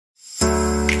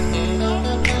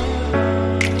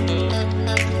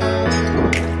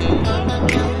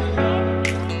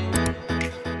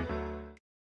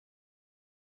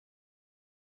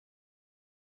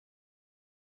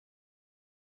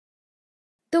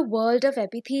the world of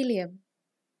epithelium.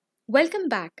 Welcome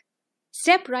back.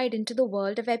 Step right into the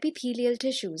world of epithelial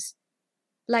tissues.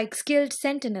 Like skilled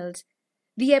sentinels,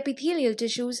 the epithelial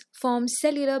tissues form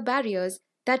cellular barriers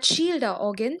that shield our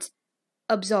organs,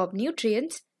 absorb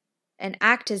nutrients, and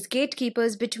act as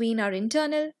gatekeepers between our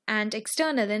internal and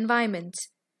external environments.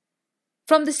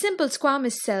 From the simple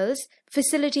squamous cells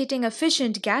facilitating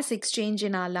efficient gas exchange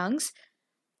in our lungs,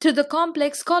 to the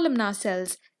complex columnar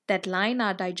cells that line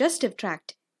our digestive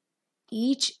tract,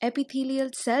 each epithelial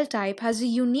cell type has a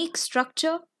unique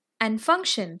structure and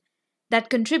function that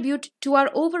contribute to our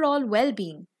overall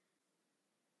well-being.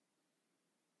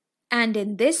 And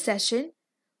in this session,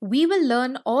 we will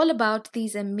learn all about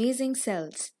these amazing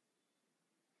cells.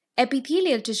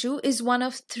 Epithelial tissue is one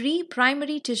of 3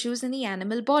 primary tissues in the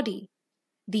animal body,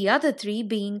 the other 3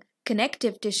 being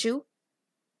connective tissue,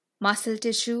 muscle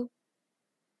tissue,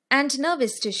 and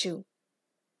nervous tissue.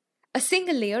 A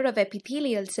single layer of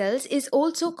epithelial cells is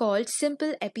also called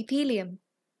simple epithelium.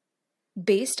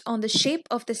 Based on the shape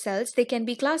of the cells, they can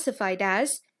be classified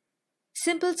as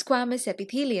simple squamous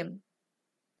epithelium,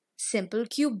 simple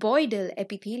cuboidal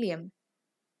epithelium,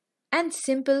 and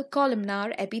simple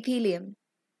columnar epithelium.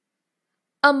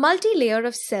 A multi-layer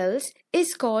of cells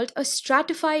is called a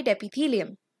stratified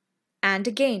epithelium, and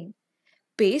again,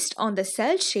 based on the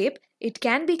cell shape, it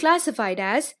can be classified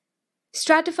as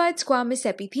stratified squamous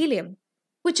epithelium,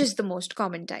 which is the most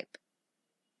common type,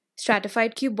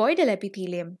 stratified cuboidal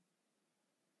epithelium,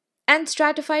 and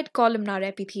stratified columnar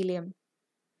epithelium.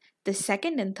 The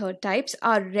second and third types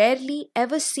are rarely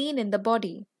ever seen in the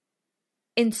body.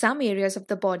 In some areas of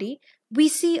the body, we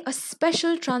see a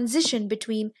special transition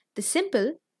between the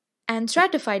simple and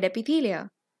stratified epithelia,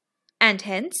 and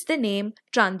hence the name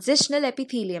transitional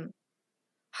epithelium.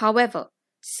 However,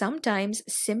 sometimes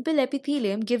simple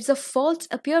epithelium gives a false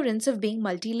appearance of being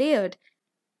multi-layered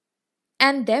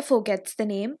and therefore gets the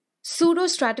name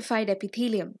pseudostratified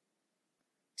epithelium.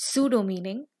 Pseudo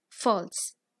meaning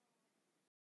false.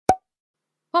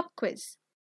 Pop quiz.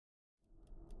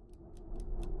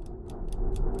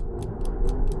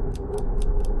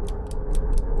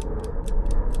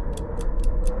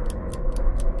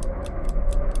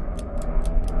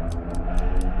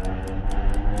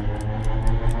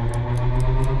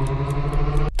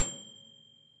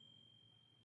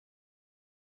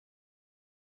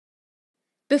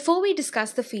 Before we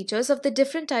discuss the features of the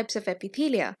different types of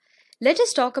epithelia, let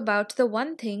us talk about the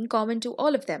one thing common to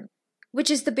all of them,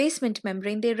 which is the basement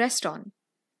membrane they rest on.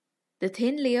 The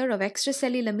thin layer of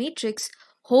extracellular matrix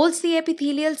holds the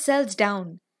epithelial cells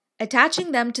down,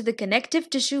 attaching them to the connective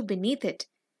tissue beneath it.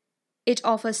 It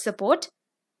offers support,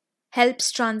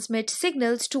 helps transmit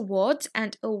signals towards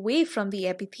and away from the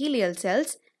epithelial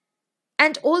cells,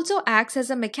 and also acts as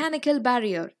a mechanical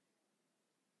barrier.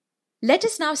 Let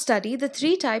us now study the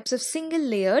 3 types of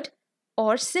single-layered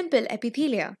or simple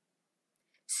epithelia.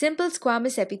 Simple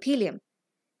squamous epithelium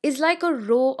is like a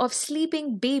row of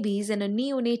sleeping babies in a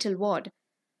neonatal ward,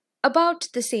 about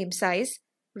the same size,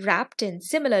 wrapped in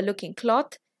similar-looking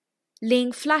cloth,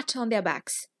 laying flat on their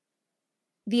backs.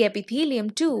 The epithelium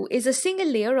too is a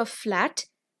single layer of flat,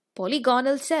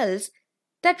 polygonal cells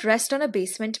that rest on a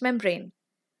basement membrane.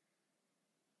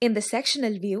 In the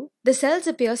sectional view, the cells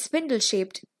appear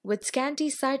spindle-shaped with scanty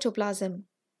cytoplasm,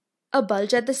 a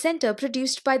bulge at the center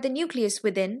produced by the nucleus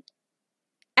within,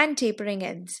 and tapering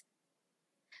ends.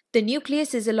 The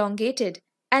nucleus is elongated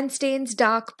and stains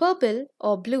dark purple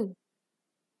or blue.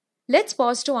 Let's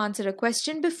pause to answer a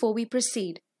question before we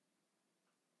proceed.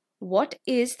 What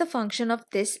is the function of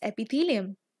this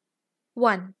epithelium?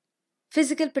 1.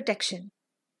 Physical protection.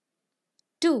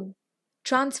 2.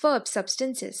 Transfer of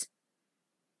substances.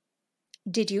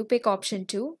 Did you pick option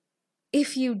 2?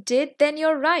 If you did, then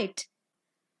you're right.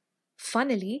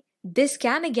 Funnily, this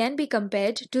can again be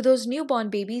compared to those newborn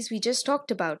babies we just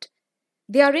talked about.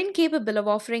 They are incapable of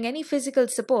offering any physical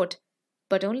support,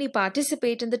 but only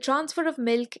participate in the transfer of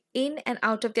milk in and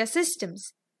out of their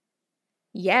systems.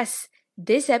 Yes,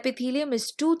 this epithelium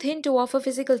is too thin to offer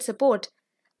physical support,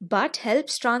 but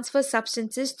helps transfer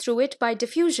substances through it by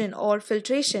diffusion or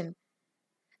filtration.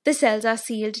 The cells are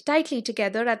sealed tightly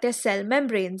together at their cell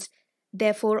membranes.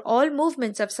 Therefore, all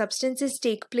movements of substances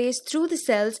take place through the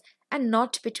cells and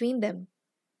not between them.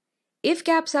 If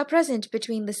gaps are present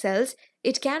between the cells,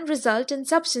 it can result in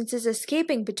substances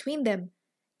escaping between them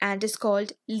and is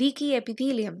called leaky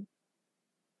epithelium.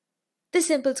 The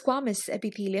simple squamous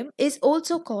epithelium is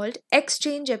also called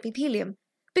exchange epithelium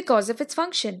because of its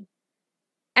function,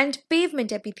 and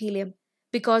pavement epithelium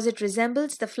because it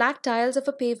resembles the flat tiles of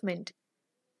a pavement.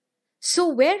 So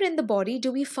where in the body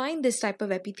do we find this type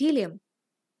of epithelium?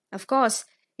 Of course,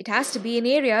 It has to be in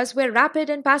areas where rapid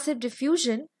and passive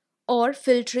diffusion or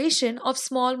filtration of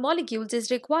small molecules is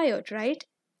required, right?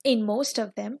 In most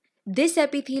of them, this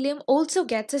epithelium also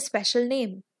gets a special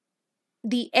name.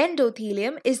 The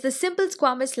endothelium is the simple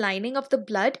squamous lining of the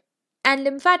blood and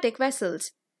lymphatic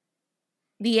vessels.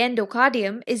 The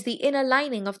endocardium is the inner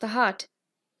lining of the heart.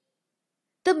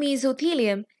 The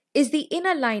mesothelium is the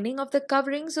inner lining of the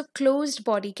coverings of closed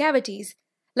body cavities,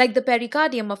 like the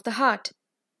pericardium of the heart,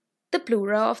 the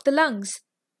pleura of the lungs,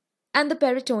 and the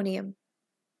peritoneum.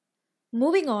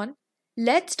 Moving on,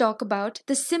 let's talk about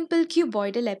the simple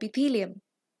cuboidal epithelium.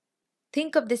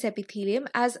 Think of this epithelium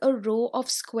as a row of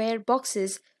square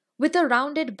boxes with a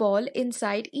rounded ball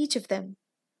inside each of them.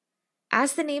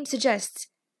 As the name suggests,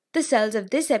 the cells of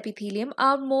this epithelium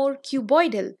are more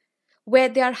cuboidal, where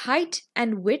their height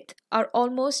and width are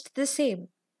almost the same.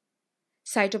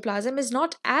 Cytoplasm is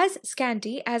not as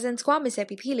scanty as in squamous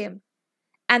epithelium,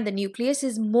 and the nucleus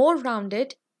is more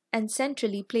rounded and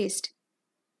centrally placed.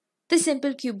 The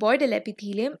simple cuboidal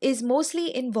epithelium is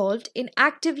mostly involved in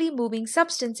actively moving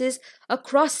substances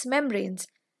across membranes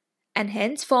and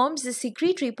hence forms the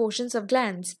secretory portions of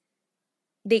glands.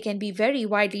 They can be very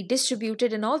widely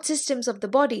distributed in all systems of the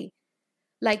body,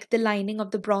 like the lining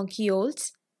of the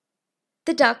bronchioles,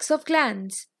 the ducts of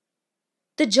glands,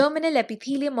 the germinal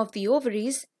epithelium of the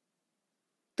ovaries,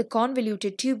 the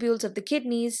convoluted tubules of the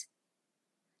kidneys,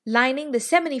 lining the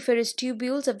seminiferous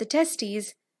tubules of the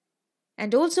testes,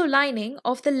 and also lining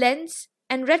of the lens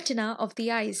and retina of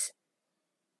the eyes.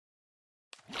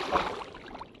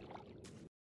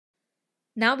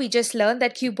 Now we just learned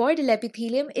that cuboidal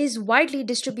epithelium is widely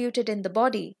distributed in the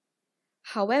body.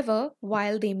 However,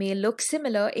 while they may look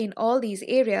similar in all these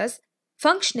areas,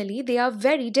 functionally they are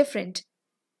very different.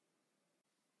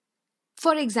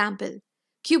 For example,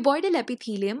 cuboidal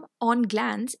epithelium on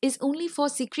glands is only for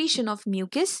secretion of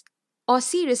mucus or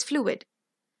serous fluid.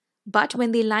 But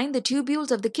when they line the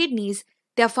tubules of the kidneys,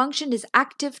 their function is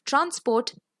active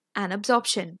transport and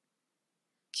absorption.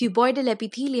 Cuboidal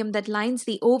epithelium that lines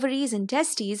the ovaries and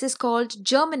testes is called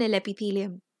germinal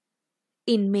epithelium.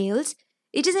 In males,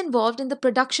 it is involved in the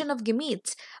production of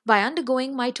gametes by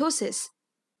undergoing mitosis.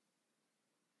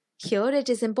 Here it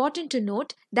is important to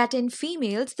note that in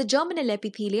females, the germinal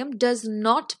epithelium does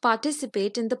not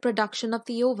participate in the production of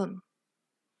the ovum.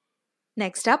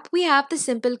 Next up, we have the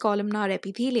simple columnar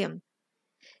epithelium.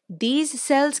 These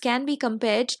cells can be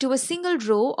compared to a single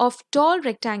row of tall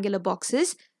rectangular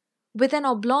boxes with an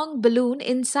oblong balloon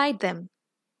inside them.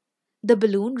 The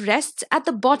balloon rests at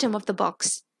the bottom of the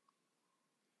box.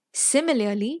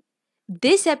 Similarly,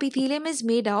 this epithelium is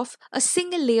made of a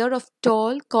single layer of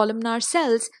tall columnar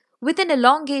cells with an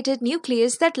elongated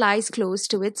nucleus that lies close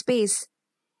to its base.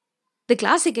 The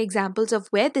classic examples of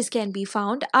where this can be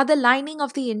found are the lining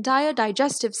of the entire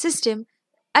digestive system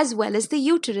as well as the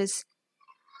uterus.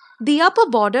 The upper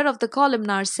border of the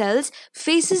columnar cells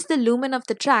faces the lumen of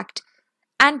the tract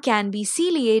and can be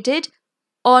ciliated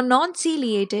or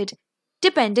non-ciliated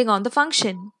depending on the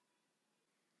function.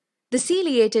 The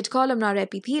ciliated columnar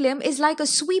epithelium is like a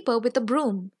sweeper with a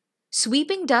broom,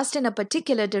 sweeping dust in a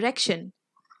particular direction.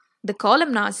 The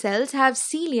columnar cells have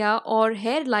cilia or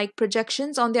hair-like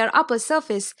projections on their upper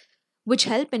surface, which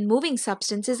help in moving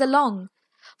substances along.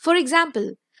 For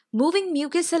example, moving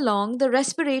mucus along the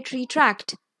respiratory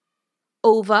tract,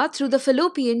 ova through the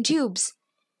fallopian tubes,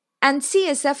 and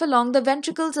CSF along the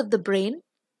ventricles of the brain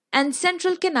and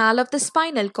central canal of the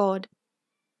spinal cord.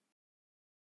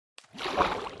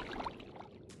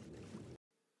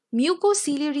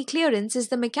 Mucociliary clearance is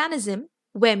the mechanism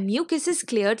where mucus is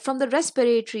cleared from the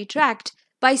respiratory tract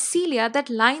by cilia that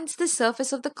lines the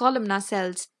surface of the columnar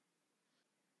cells.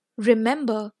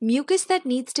 Remember, mucus that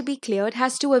needs to be cleared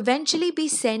has to eventually be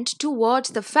sent towards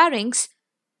the pharynx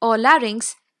or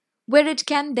larynx, where it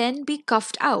can then be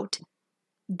coughed out.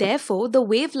 Therefore, the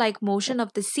wave-like motion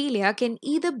of the cilia can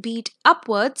either beat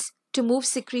upwards to move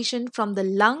secretion from the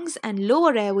lungs and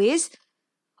lower airways,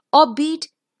 or beat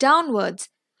downwards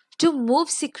to move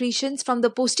secretions from the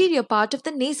posterior part of the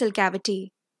nasal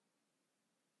cavity.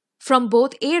 From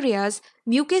both areas,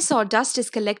 mucus or dust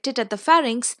is collected at the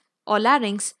pharynx or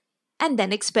larynx and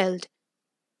then expelled.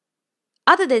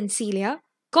 Other than cilia,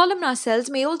 columnar cells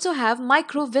may also have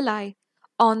microvilli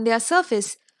on their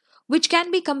surface, which can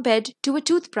be compared to a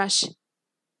toothbrush.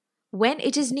 When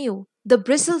it is new, the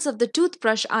bristles of the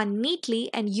toothbrush are neatly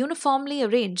and uniformly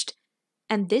arranged,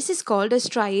 and this is called a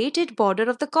striated border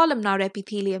of the columnar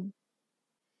epithelium.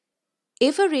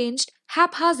 If arranged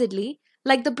haphazardly,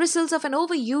 like the bristles of an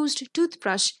overused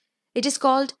toothbrush, it is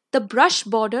called the brush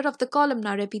border of the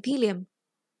columnar epithelium.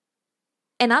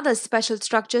 Another special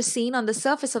structure seen on the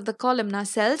surface of the columnar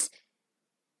cells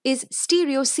is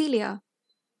stereocilia,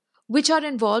 which are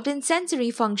involved in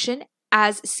sensory function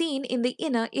as seen in the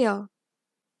inner ear.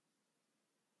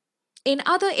 In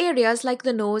other areas like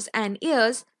the nose and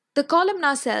ears, the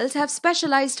columnar cells have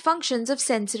specialized functions of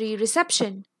sensory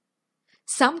reception.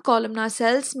 Some columnar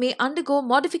cells may undergo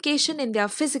modification in their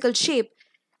physical shape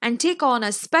and take on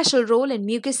a special role in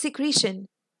mucus secretion.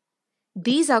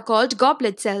 These are called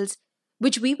goblet cells,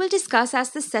 which we will discuss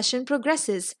as the session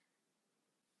progresses.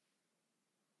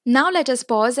 Now let us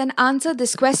pause and answer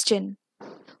this question.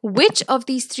 Which of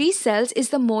these three cells is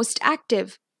the most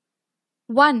active?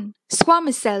 1.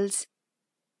 Squamous cells.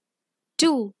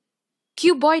 2.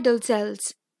 Cuboidal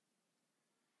cells.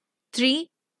 3.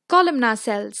 Columnar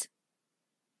cells.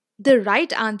 The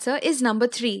right answer is number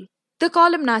 3, the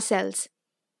columnar cells.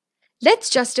 Let's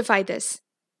justify this.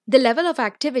 The level of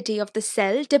activity of the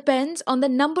cell depends on the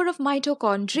number of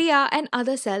mitochondria and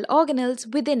other cell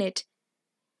organelles within it.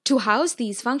 To house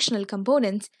these functional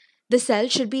components, the cell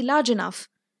should be large enough.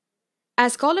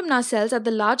 As columnar cells are the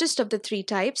largest of the three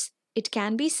types, it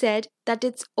can be said that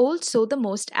it's also the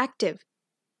most active.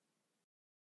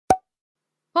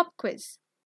 Pop quiz.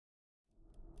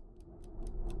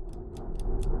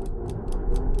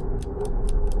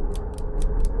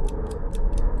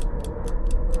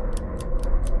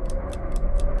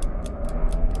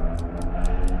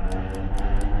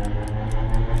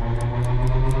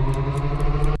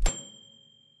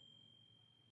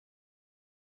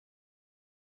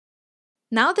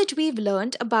 Now that we've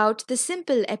learned about the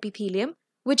simple epithelium,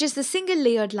 which is the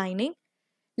single-layered lining,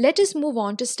 let us move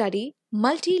on to study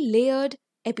multi-layered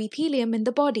epithelium in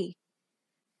the body.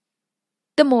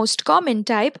 The most common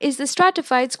type is the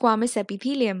stratified squamous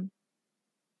epithelium.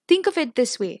 Think of it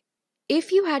this way.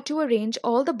 If you had to arrange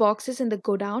all the boxes in the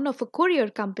godown of a courier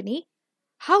company,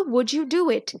 how would you do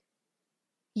it?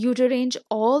 You'd arrange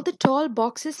all the tall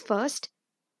boxes first,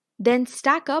 then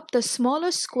stack up the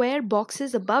smaller square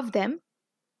boxes above them,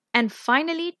 and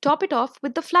finally top it off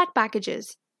with the flat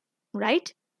packages,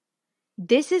 right?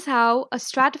 This is how a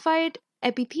stratified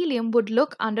epithelium would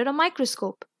look under a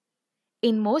microscope.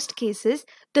 In most cases,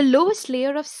 the lowest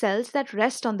layer of cells that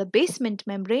rest on the basement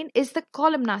membrane is the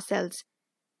columnar cells.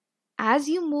 As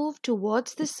you move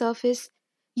towards the surface,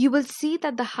 you will see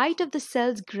that the height of the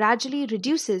cells gradually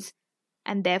reduces,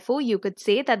 and therefore you could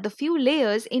say that the few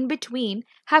layers in between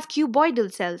have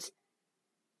cuboidal cells,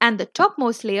 and the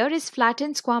topmost layer is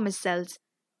flattened squamous cells.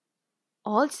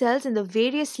 All cells in the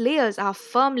various layers are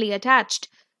firmly attached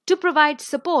to provide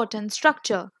support and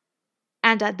structure,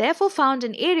 and are therefore found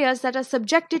in areas that are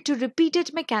subjected to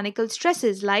repeated mechanical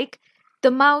stresses like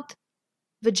the mouth,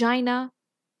 vagina,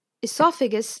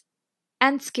 esophagus,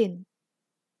 and skin.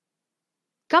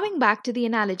 Coming back to the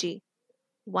analogy,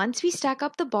 once we stack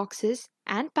up the boxes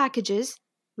and packages,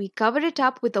 we cover it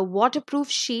up with a waterproof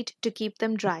sheet to keep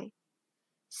them dry.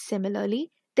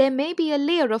 Similarly, there may be a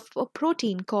layer of a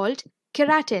protein called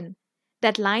keratin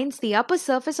that lines the upper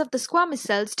surface of the squamous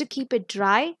cells to keep it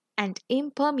dry and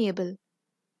impermeable.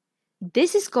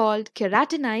 This is called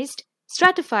keratinized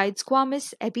stratified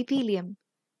squamous epithelium.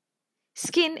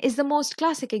 Skin is the most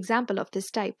classic example of this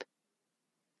type.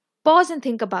 Pause and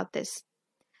think about this.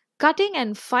 Cutting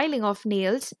and filing off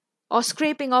nails or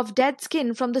scraping off dead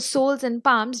skin from the soles and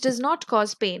palms does not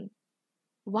cause pain.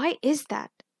 Why is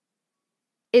that?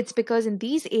 It's because in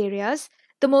these areas,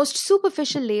 the most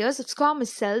superficial layers of squamous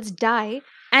cells die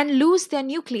and lose their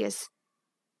nucleus.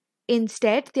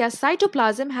 Instead, their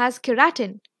cytoplasm has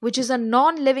keratin, which is a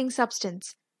non-living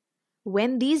substance.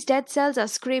 When these dead cells are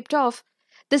scraped off,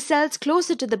 the cells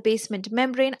closer to the basement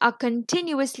membrane are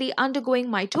continuously undergoing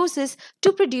mitosis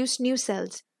to produce new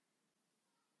cells.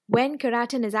 When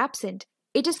keratin is absent,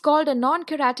 it is called a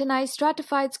non-keratinized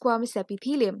stratified squamous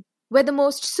epithelium, where the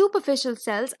most superficial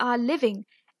cells are living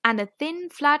and a thin,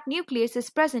 flat nucleus is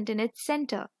present in its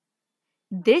center.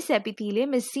 This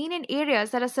epithelium is seen in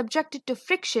areas that are subjected to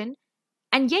friction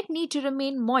and yet need to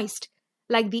remain moist,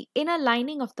 like the inner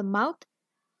lining of the mouth,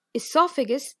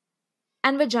 esophagus,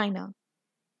 and vagina.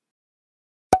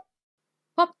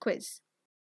 Pop quiz.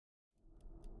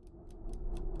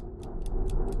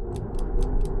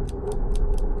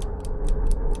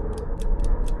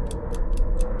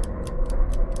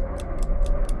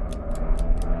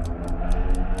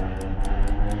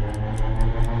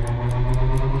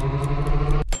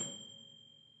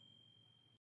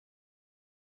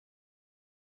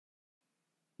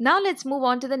 Now let's move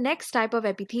on to the next type of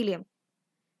epithelium.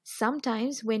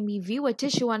 Sometimes when we view a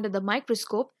tissue under the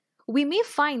microscope, we may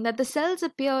find that the cells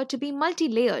appear to be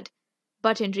multi-layered,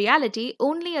 but in reality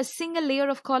only a single layer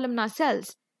of columnar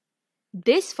cells.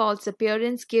 This false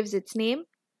appearance gives its name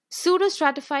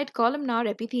Pseudostratified columnar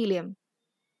epithelium.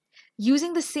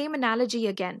 Using the same analogy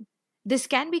again, this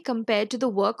can be compared to the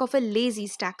work of a lazy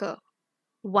stacker,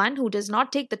 one who does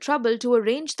not take the trouble to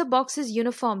arrange the boxes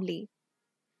uniformly.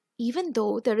 Even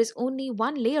though there is only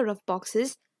one layer of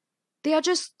boxes, they are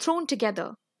just thrown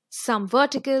together, some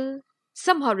vertical,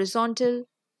 some horizontal,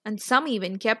 and some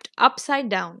even kept upside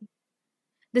down.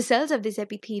 The cells of this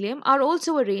epithelium are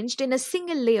also arranged in a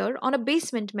single layer on a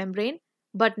basement membrane,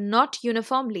 but not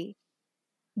uniformly.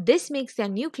 This makes their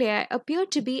nuclei appear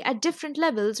to be at different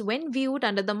levels when viewed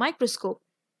under the microscope,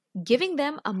 giving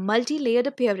them a multi-layered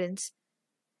appearance.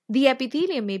 The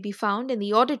epithelium may be found in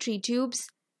the auditory tubes,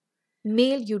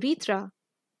 male urethra,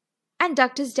 and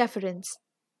ductus deferens.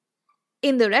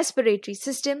 In the respiratory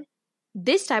system,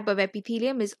 this type of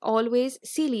epithelium is always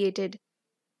ciliated.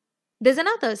 There's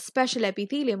another special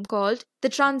epithelium called the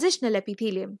transitional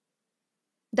epithelium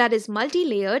that is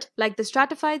multi-layered like the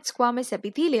stratified squamous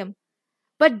epithelium,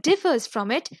 but differs from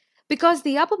it because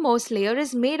the uppermost layer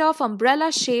is made of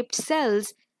umbrella-shaped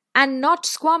cells and not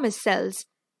squamous cells.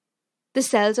 The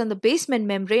cells on the basement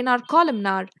membrane are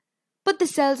columnar, but the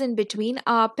cells in between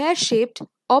are pear-shaped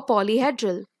or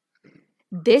polyhedral.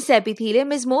 This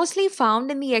epithelium is mostly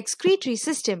found in the excretory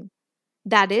system,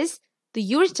 that is, the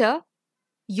ureter,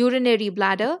 urinary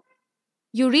bladder,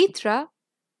 urethra,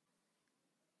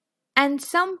 and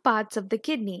some parts of the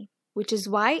kidney, which is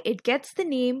why it gets the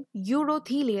name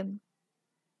urothelium.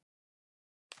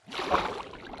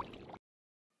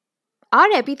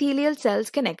 Are epithelial cells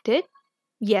connected?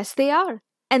 Yes, they are,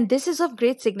 and this is of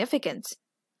great significance.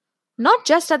 Not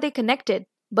just are they connected,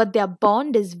 but their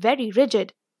bond is very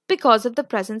rigid because of the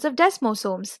presence of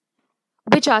desmosomes,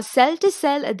 which are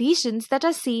cell-to-cell adhesions that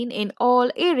are seen in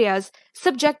all areas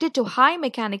subjected to high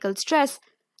mechanical stress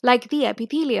like the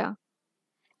epithelia.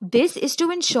 This is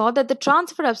to ensure that the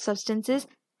transfer of substances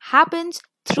happens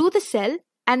through the cell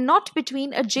and not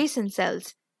between adjacent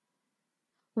cells.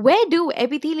 Where do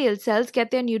epithelial cells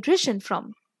get their nutrition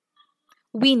from?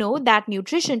 We know that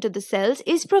nutrition to the cells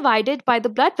is provided by the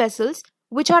blood vessels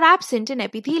which are absent in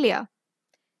epithelia.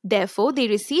 Therefore, they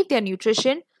receive their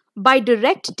nutrition by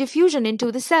direct diffusion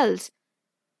into the cells.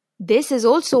 This is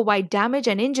also why damage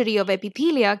and injury of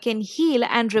epithelia can heal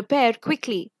and repair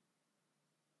quickly.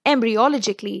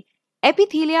 Embryologically,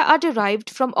 epithelia are derived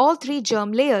from all three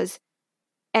germ layers: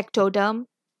 ectoderm,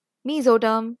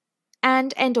 mesoderm,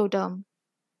 and endoderm.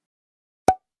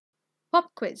 Pop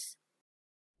quiz.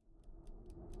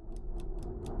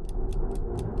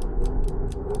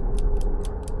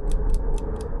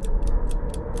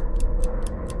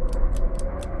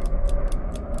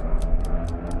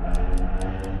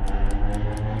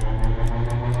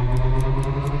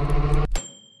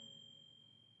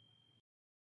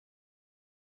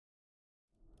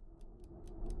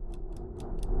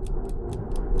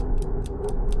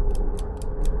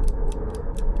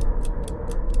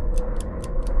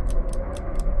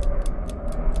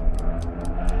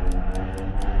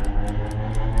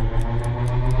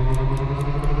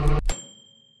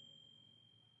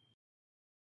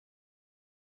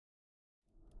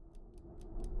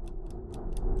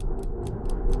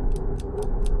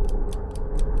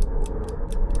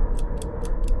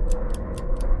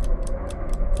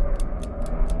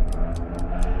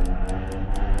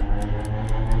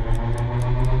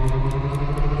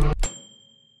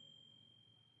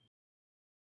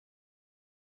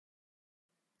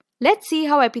 Let's see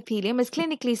how epithelium is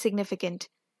clinically significant.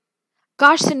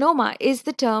 Carcinoma is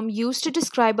the term used to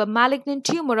describe a malignant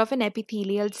tumor of an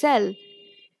epithelial cell.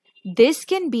 This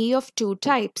can be of two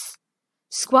types: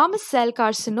 squamous cell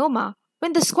carcinoma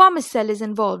when the squamous cell is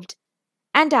involved,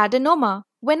 and adenoma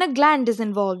when a gland is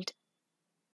involved.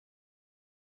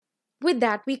 With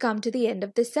that, we come to the end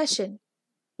of this session.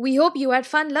 We hope you had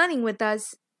fun learning with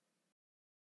us.